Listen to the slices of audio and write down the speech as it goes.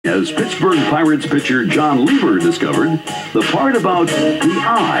As Pittsburgh Pirates pitcher Jon Lieber discovered, the part about the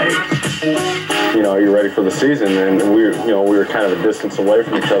eye. You know, are you ready for the season? And we were kind of a distance away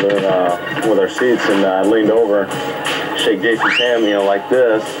from each other with our seats, and I leaned over, shake Jason's hand, like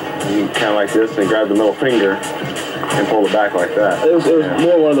this, and kind of like this, and grab the middle finger and pull it back like that. It was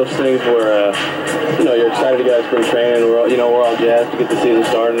more one of those things where, you're excited to get out of spring training. We're all jazzed to get the season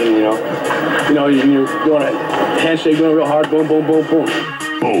started, and you're doing a handshake, doing it real hard, boom, boom, boom, boom.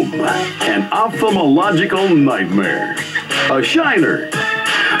 Boom. An ophthalmological nightmare. A shiner.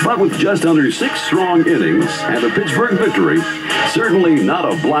 But with just under 6 strong innings and a Pittsburgh victory, certainly not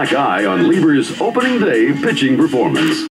a black eye on Lieber's opening day pitching performance.